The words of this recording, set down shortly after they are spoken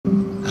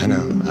I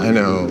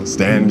know.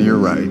 Stand to your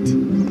right.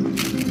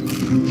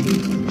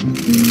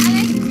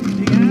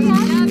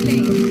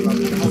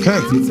 Okay.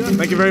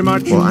 Thank you very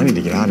much. Well, I need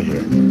to get out of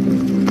here.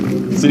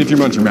 See you in a few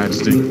months, Your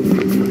Majesty.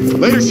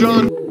 Later,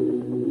 Sean.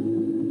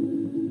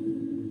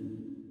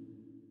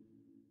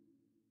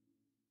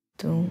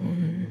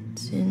 Don't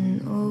you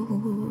know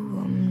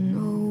I'm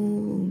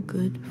no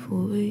good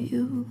for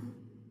you?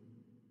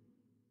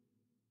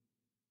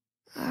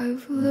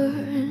 I've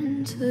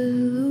learned to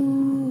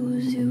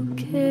lose, you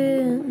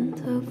can't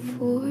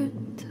afford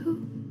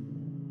to.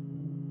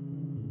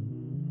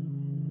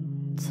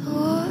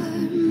 Tore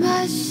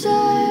my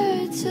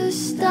shirt to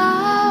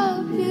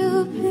stop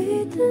you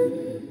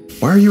bleeding.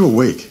 Why are you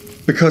awake?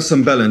 Because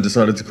some bellend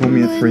decided to call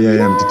me at 3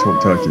 a.m. to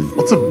talk turkey.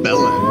 What's a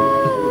bellend?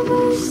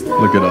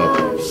 Look it up.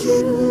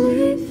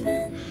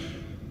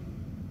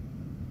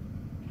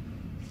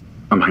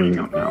 I'm hanging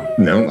up now.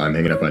 No, I'm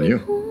hanging up on you.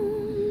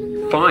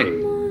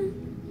 Fine.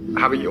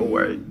 Have it your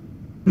way.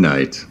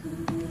 Night.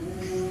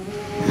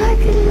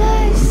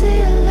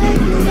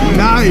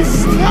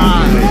 Nice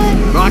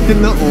tie.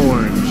 Rocking the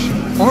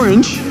orange.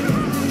 Orange?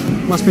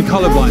 Must be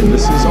colorblind.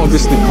 This is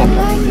obviously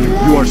copper.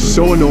 You are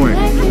so annoying.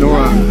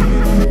 Nora.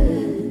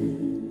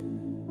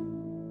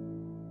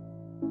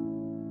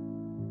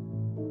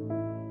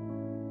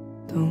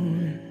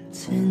 Don't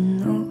you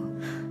know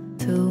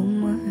too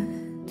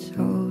much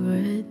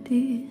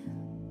already?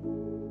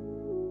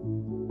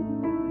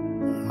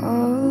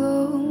 I'll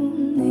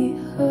only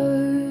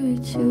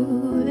hurt you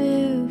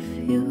if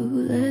you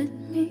let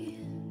me.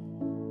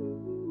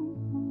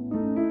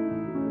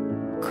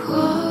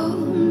 Call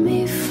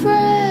me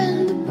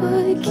friend,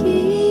 but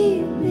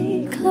keep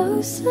me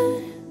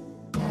closer.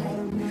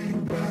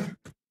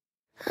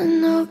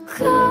 And I'll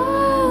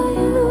call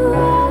you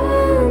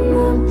when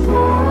the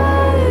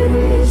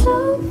party's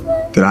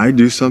over. Did I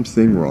do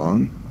something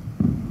wrong?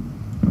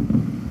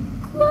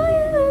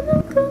 Quiet,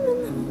 I'm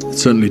coming home.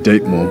 Certainly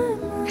date more.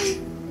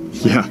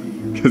 Yeah,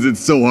 because it's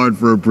so hard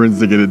for a prince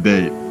to get a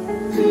date.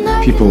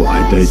 People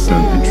I date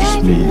don't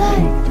interest me,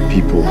 and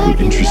people who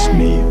interest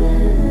me,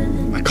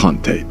 I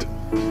can't date.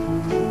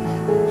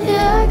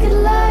 Yeah, I could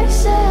like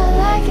say I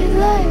like it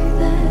like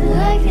that,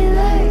 like it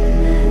like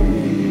that.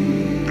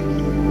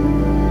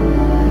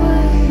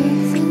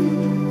 Nothing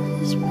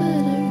is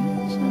better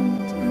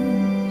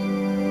sometimes.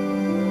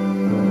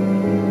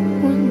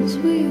 Once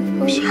we've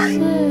both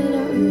said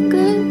our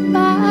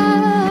goodbye.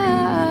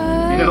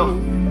 You know,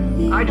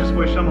 I just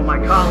wish some of my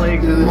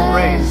colleagues in this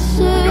race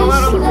would go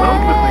out on the road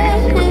with me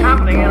and see what's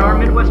happening in our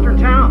Midwestern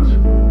towns.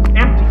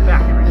 Empty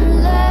factories,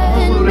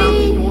 hollowed out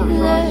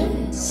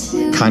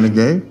storefronts. Kind of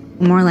gay?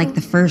 More like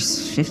the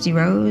first 50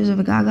 rows of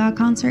a Gaga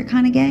concert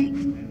kind of gay.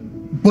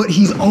 But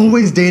he's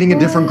always dating a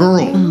different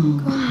girl. Oh,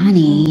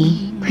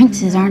 honey,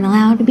 princes aren't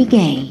allowed to be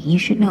gay. You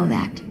should know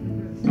that.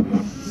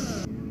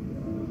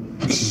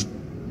 He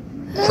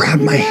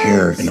grabbed my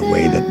hair in a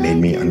way that made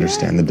me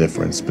understand the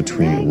difference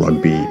between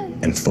rugby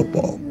and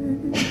football.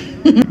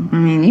 I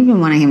mean, you've been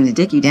wanting him to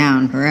dick you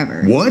down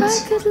forever. What?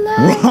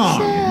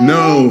 Wrong!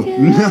 No.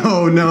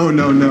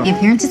 The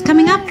appearance is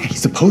coming up.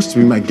 He's supposed to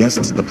be my guest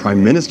at the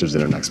Prime Minister's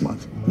dinner next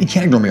month. He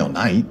can't ignore me all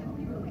night.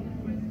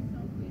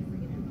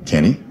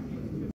 Can he?